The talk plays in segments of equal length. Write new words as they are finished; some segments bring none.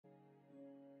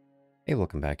Hey,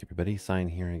 welcome back everybody. Sign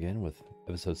here again with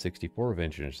episode 64 of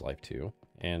Engineer's Life 2.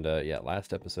 And yeah,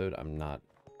 last episode I'm not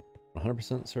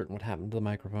 100% certain what happened to the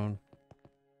microphone.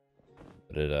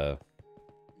 But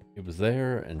it was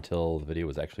there until the video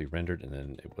was actually rendered and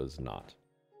then it was not.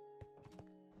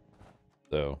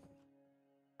 So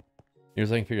here's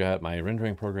how I can figure out my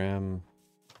rendering program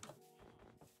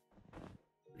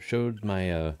showed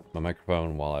my my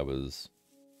microphone while I was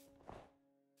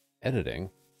editing,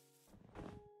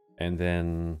 and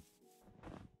then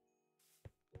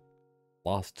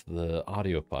lost the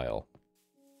audio file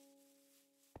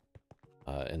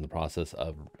in the process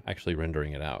of actually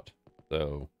rendering it out.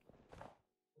 So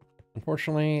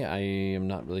unfortunately, I am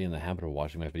not really in the habit of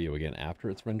watching my video again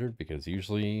after it's rendered, because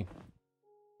usually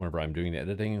whenever I'm doing the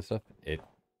editing and stuff, it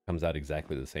comes out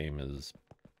exactly the same as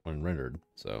when rendered.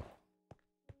 So,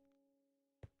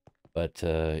 but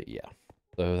yeah,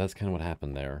 so that's kind of what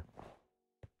happened there.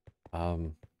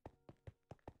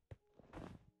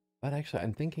 But actually,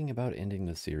 I'm thinking about ending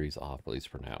the series off, at least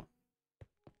for now.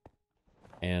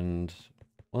 And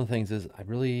one of the things is I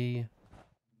really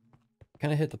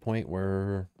kind of hit the point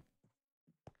where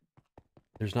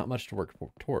there's not much to work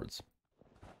towards.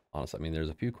 Honestly, I mean, there's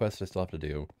a few quests I still have to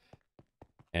do.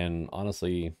 And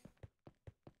honestly,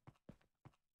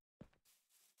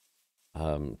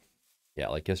 yeah,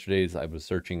 like yesterday's, I was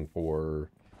searching for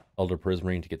Elder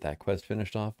Prismarine to get that quest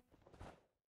finished off.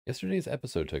 Yesterday's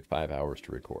episode took 5 hours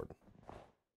to record.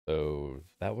 So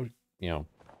that would,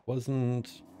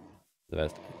 wasn't the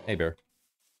best. Hey, Bear.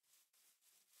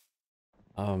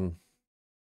 I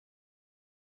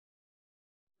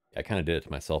kind of did it to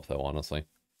myself, though, honestly.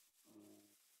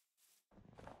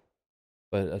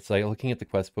 But it's like looking at the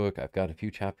quest book, I've got a few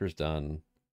chapters done.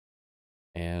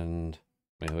 And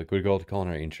I mean, like, we go to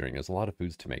culinary engineering. There's a lot of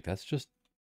foods to make. That's just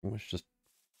pretty much just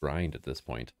grind at this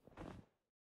point.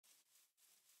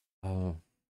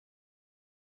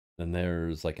 Then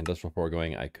there's like industrial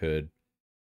foregoing. I could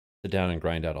sit down and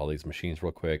grind out all these machines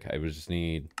real quick. I would just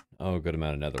need a good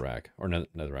amount of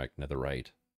netherite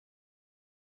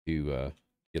to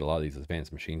get a lot of these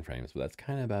advanced machine frames. But that's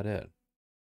kind of about it.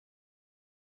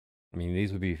 I mean,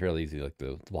 these would be fairly easy, like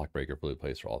the block breaker, blue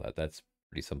placer, all that. That's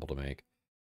pretty simple to make.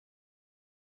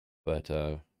 But for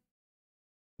the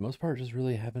most part, just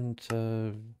really haven't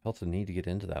felt the need to get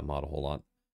into that mod a whole lot.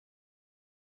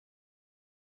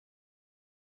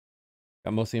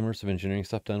 Got most of the immersive engineering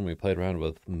stuff done. We played around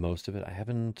with most of it. I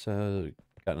haven't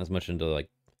gotten as much into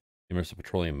like immersive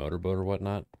petroleum motorboat or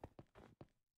whatnot.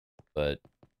 But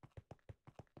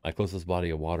my closest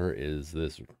body of water is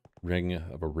this ring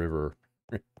of a river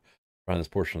around this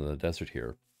portion of the desert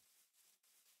here.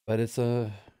 But it's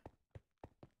a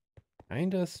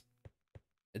kind of,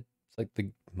 it's like the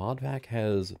mod pack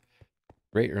has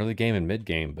great early game and mid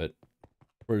game, but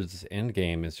towards this end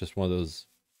game, it's just one of those.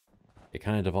 It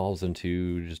kind of devolves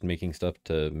into just making stuff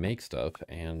to make stuff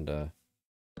and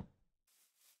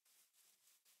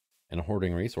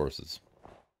hoarding resources,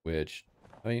 which,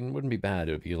 I mean, wouldn't be bad.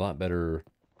 It would be a lot better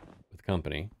with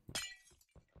company.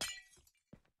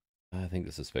 I think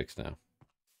this is fixed now.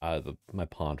 My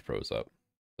pond froze up.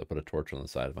 So I put a torch on the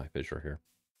side of my fissure here.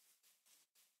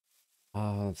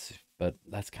 Let's see. But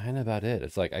that's kind of about it.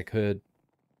 It's like I could,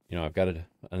 I've got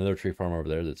another tree farm over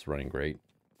there that's running great.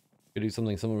 Could do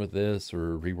something similar with this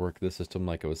or rework this system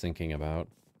like I was thinking about.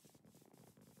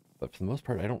 But for the most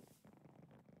part, I don't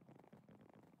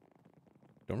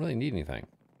really need anything.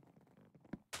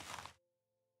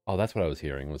 Oh, that's what I was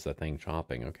hearing, was that thing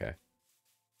chopping. Okay.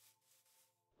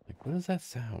 Like, what does that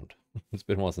sound? It's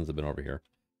been a while since I've been over here.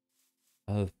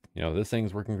 This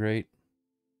thing's working great.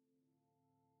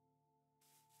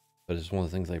 But it's one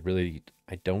of the things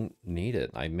I don't need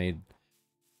it. I made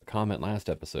a comment last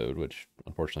episode, which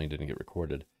unfortunately didn't get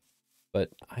recorded. But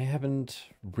I haven't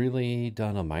really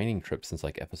done a mining trip since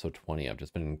like episode 20. I've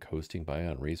just been coasting by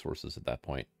on resources at that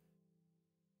point.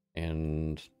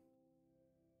 And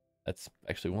that's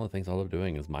actually one of the things I love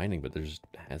doing is mining, but there just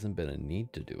hasn't been a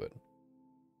need to do it.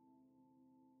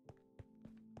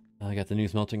 I got the new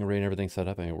smelting array and everything set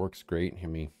up, and it works great. Hear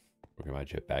me working my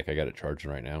jetpack. I got it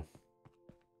charging right now.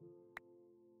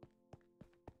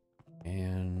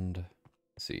 And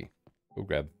let's see. Go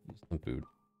grab some food.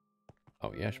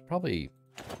 Oh yeah, I should probably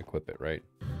equip it, right?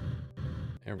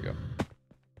 There we go.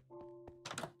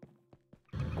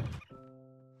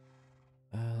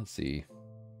 Let's see.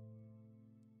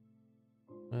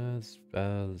 Let's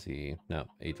see. No, I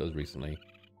ate those recently.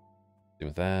 Same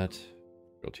with that.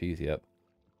 Grilled cheese, yep.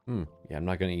 Yeah, I'm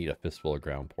not gonna eat a fistful of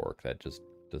ground pork. That just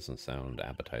doesn't sound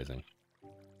appetizing.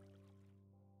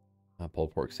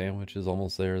 Pulled pork sandwich is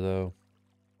almost there, though.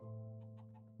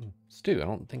 Stew, I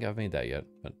don't think I've made that yet,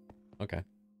 but Okay.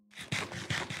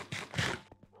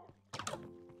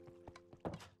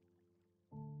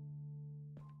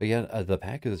 But yeah, the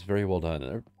pack is very well done.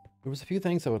 There was a few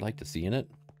things I would like to see in it.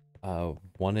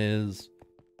 One is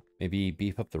maybe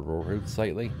beef up the rewards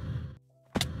slightly.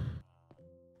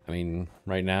 I mean,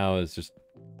 right now it's just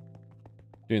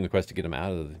doing the quest to get them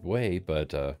out of the way, but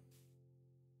the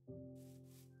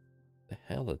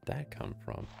hell did that come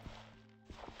from?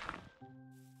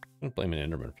 I'm gonna blame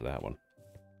an Enderman for that one.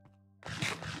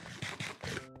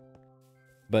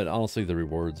 But honestly, the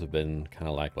rewards have been kind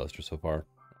of lackluster so far.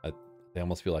 They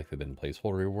almost feel like they've been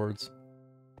placeholder rewards.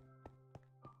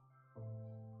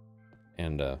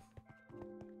 And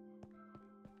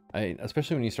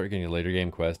especially when you start getting a later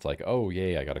game quest, like, oh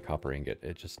yay, I got a copper ingot.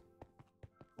 It just,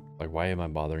 like, why am I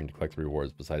bothering to collect the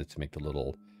rewards besides to make the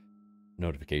little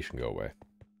notification go away?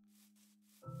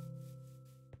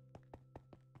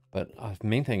 But the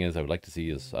main thing is I would like to see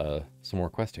is some more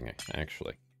questing,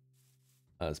 actually.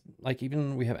 Like,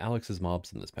 even we have Alex's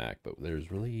mobs in this pack, but there's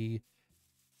really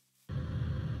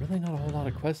not a whole lot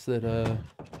of quests that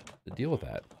deal with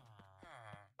that.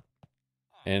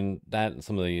 And that and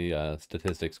some of the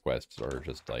statistics quests are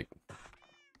just, like,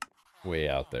 way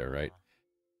out there, right?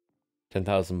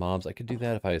 10,000 mobs. I could do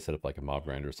that if I set up, like, a mob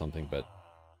grinder or something, but,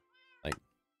 like,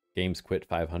 games quit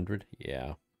 500?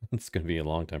 Yeah, it's going to be a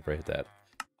long time before I hit that.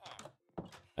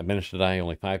 I managed to die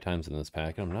only 5 times in this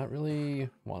pack, and I'm not really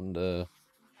wanting to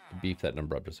beef that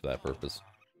number up just for that purpose.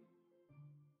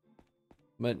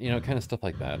 But, you know, kind of stuff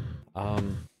like that.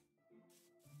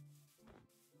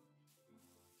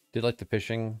 Did like the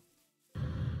fishing.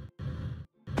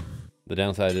 The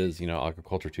downside is, you know,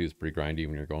 Aquaculture 2 is pretty grindy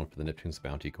when you're going for the Neptune's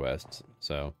Bounty quests,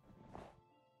 so.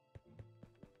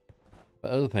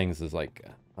 But other things is, like,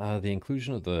 the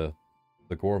inclusion of the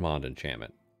Gourmand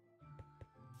enchantment.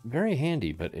 Very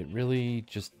handy, but it really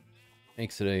just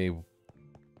makes it a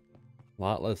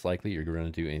lot less likely you're going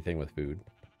to do anything with food.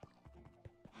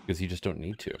 Because you just don't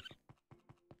need to.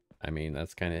 I mean,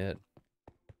 that's kind of it.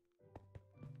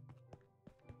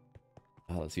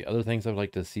 Let's see, other things I'd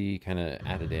like to see kind of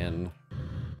added in,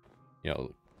 you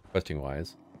know,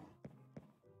 questing-wise.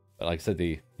 But like I said,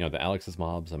 the Alex's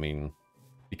mobs, I mean,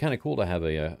 it'd be kind of cool to have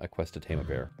a quest to tame a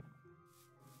bear.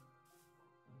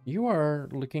 You are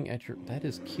looking at your... That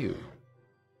is cute.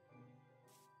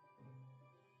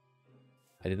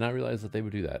 I did not realize that they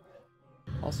would do that.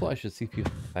 Also, I should see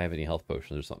if I have any health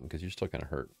potions or something, because you're still kind of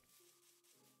hurt.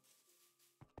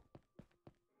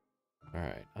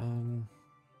 Alright,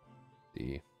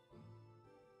 see.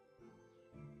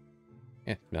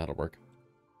 Yeah, that'll work.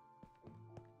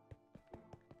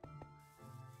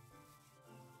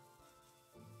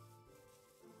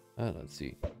 Let's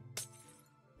see.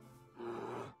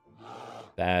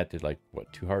 That did, like,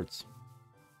 what, 2 hearts?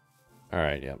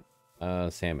 Alright, yeah.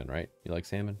 Salmon, right? You like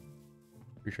salmon?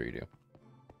 Pretty sure you do.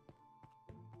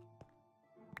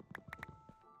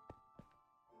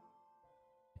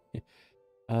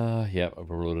 Yeah,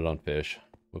 overloaded on fish.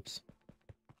 Whoops.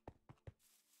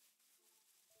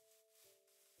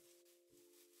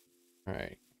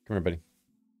 Alright, come here, buddy.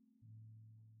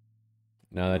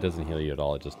 No, that doesn't heal you at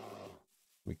all. It just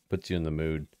puts you in the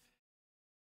mood.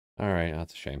 Alright,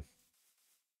 that's a shame.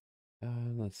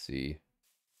 Let's see.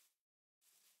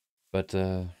 But,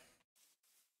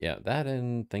 yeah, that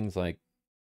and things like...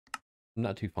 I'm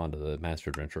not too fond of the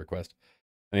Master Adventurer quest.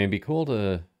 I mean, it'd be cool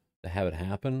to have it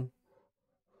happen.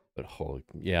 But, holy...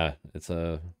 Yeah, it's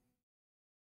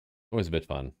always a bit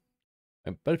fun.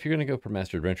 But if you're going to go for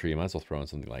Master Adventure, you might as well throw in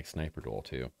something like Sniper Duel,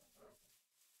 too.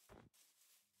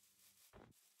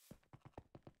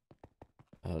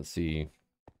 Let's see.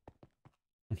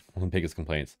 One of the biggest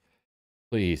complaints.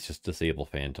 Please, just disable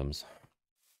phantoms.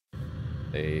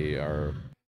 They are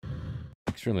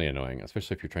extremely annoying,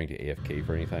 especially if you're trying to AFK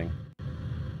for anything.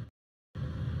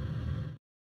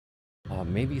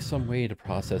 Maybe some way to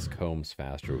process combs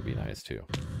faster would be nice, too.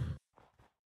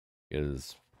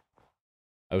 Because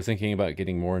I was thinking about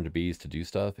getting more into bees to do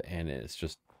stuff, and it's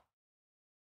just...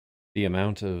 The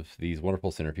amount of these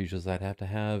wonderful centrifuges I'd have to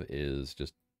have is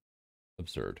just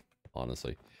absurd,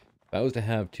 honestly. If I was to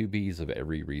have 2 bees of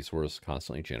every resource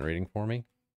constantly generating for me,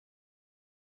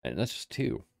 and that's just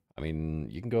 2. I mean,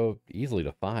 you can go easily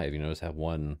to 5, you know, just have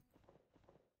 1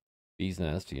 bee's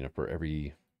nest, you know, for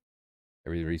every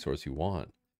resource you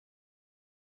want.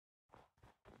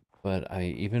 But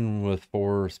even with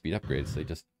 4 speed upgrades, they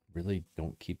just really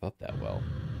don't keep up that well.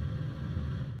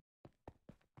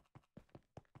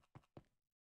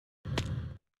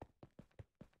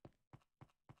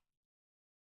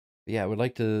 But yeah, I would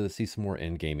like to see some more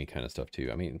end-gamey kind of stuff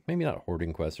too. I mean, maybe not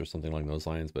hoarding quests or something along those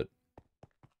lines, but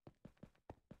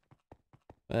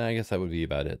I guess that would be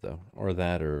about it, though. Or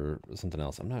that or something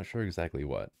else. I'm not sure exactly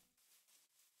what.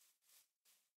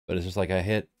 But it's just like I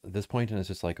hit this point and it's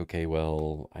just like, okay,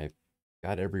 well, I've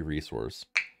got every resource.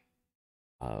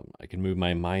 I can move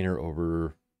my miner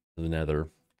over to the nether,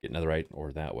 get netherite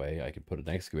or that way. I could put an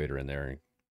excavator in there.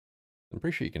 I'm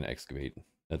pretty sure you can excavate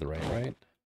netherite, right?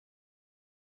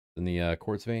 In the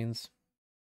quartz veins.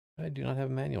 I do not have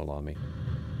a manual on me.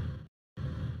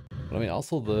 But I mean,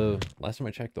 also the last time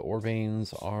I checked, the ore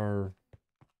veins are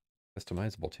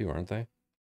customizable too, aren't they?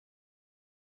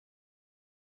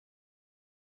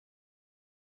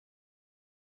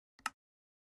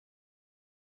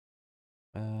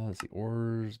 Let's see,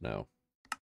 ores, no.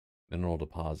 Mineral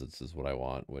deposits is what I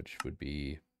want, which would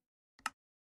be,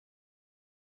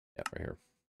 yeah, right here.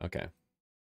 Okay.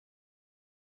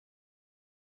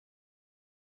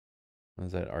 What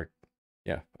is that?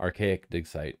 Yeah, archaic dig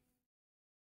site.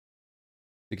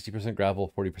 60%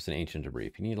 gravel, 40% ancient debris.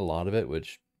 If you need a lot of it,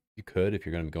 which you could if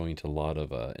you're going to be going to a lot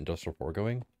of industrial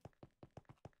foregoing,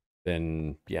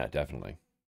 then yeah, definitely.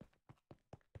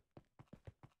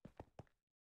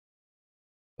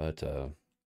 But I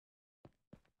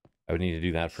would need to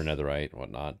do that for netherite and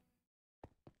whatnot.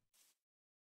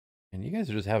 And you guys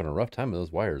are just having a rough time with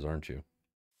those wires, aren't you?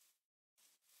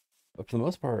 But for the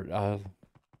most part,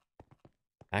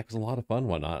 hack was a lot of fun,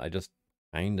 whatnot. I just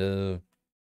kind of,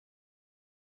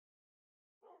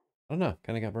 I don't know,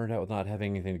 kind of got burned out with not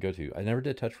having anything to go to. I never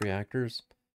did touch reactors.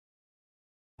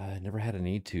 I never had a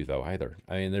need to, though, either.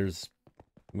 I mean,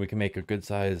 we can make a good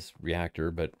size reactor,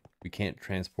 but we can't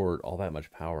transport all that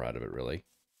much power out of it, really.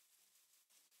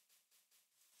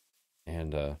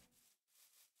 And, I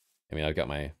mean, I've got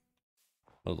my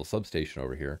little substation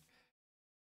over here,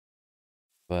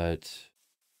 but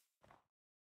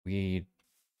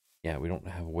yeah, we don't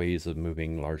have ways of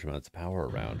moving large amounts of power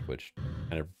around, which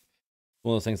kind of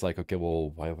one of those things like, okay,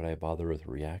 well, why would I bother with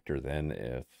a reactor then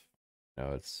if,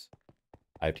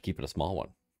 I have to keep it a small one.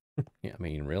 Yeah, I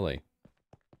mean, really.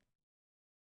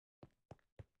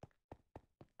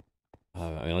 I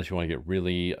mean, unless you want to get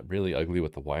really, really ugly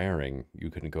with the wiring,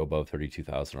 you couldn't go above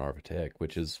 32,000 R of a tick,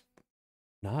 which is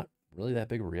not really that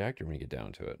big of a reactor when you get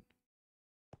down to it.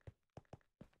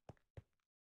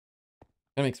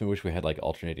 That makes me wish we had like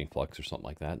alternating flux or something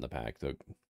like that in the pack that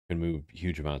can move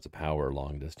huge amounts of power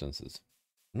long distances.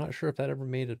 I'm not sure if that ever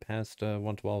made it past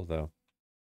 112 though.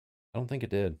 I don't think it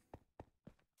did.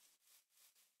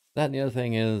 That and the other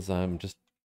thing is I'm just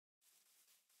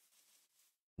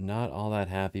not all that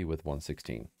happy with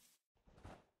 116.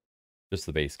 Just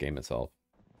the base game itself.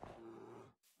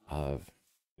 I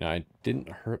didn't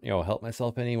help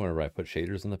myself any whenever I put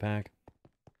shaders in the pack.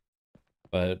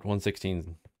 But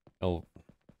 116,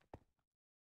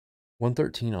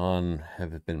 113 on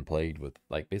have been plagued with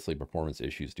like basically performance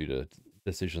issues due to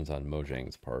decisions on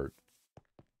Mojang's part.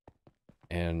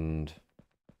 And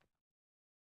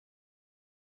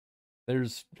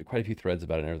there's quite a few threads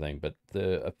about it and everything, but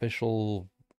the official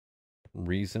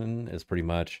reason is pretty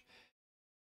much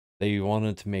they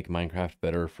wanted to make Minecraft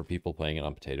better for people playing it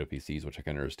on potato PCs, which I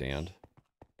can understand.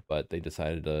 But they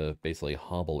decided to basically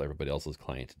hobble everybody else's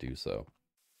client to do so.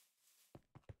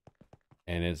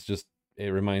 And it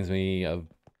reminds me of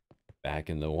back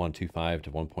in the 1.25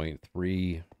 to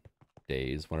 1.3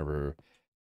 days, whenever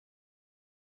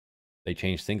they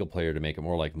changed single player to make it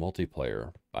more like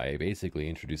multiplayer by basically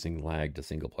introducing lag to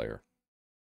single player.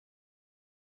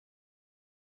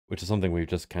 Which is something we've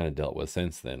just kind of dealt with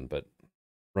since then, but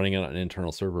running it on an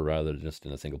internal server rather than just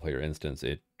in a single player instance,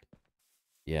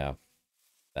 yeah,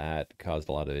 that caused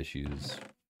a lot of issues,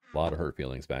 a lot of hurt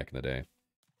feelings back in the day.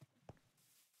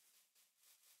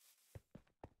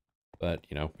 But,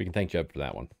 we can thank Jeb for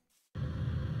that one.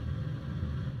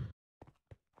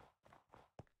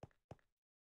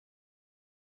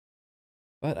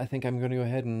 But I think I'm going to go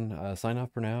ahead and sign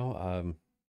off for now.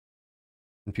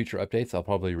 In future updates, I'll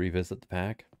probably revisit the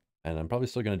pack. And I'm probably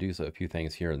still going to do a few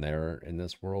things here and there in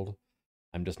this world.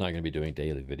 I'm just not going to be doing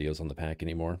daily videos on the pack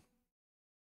anymore.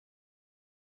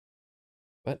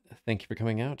 But thank you for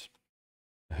coming out.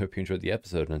 I hope you enjoyed the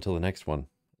episode, and until the next one,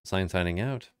 signing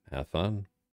out. Have fun.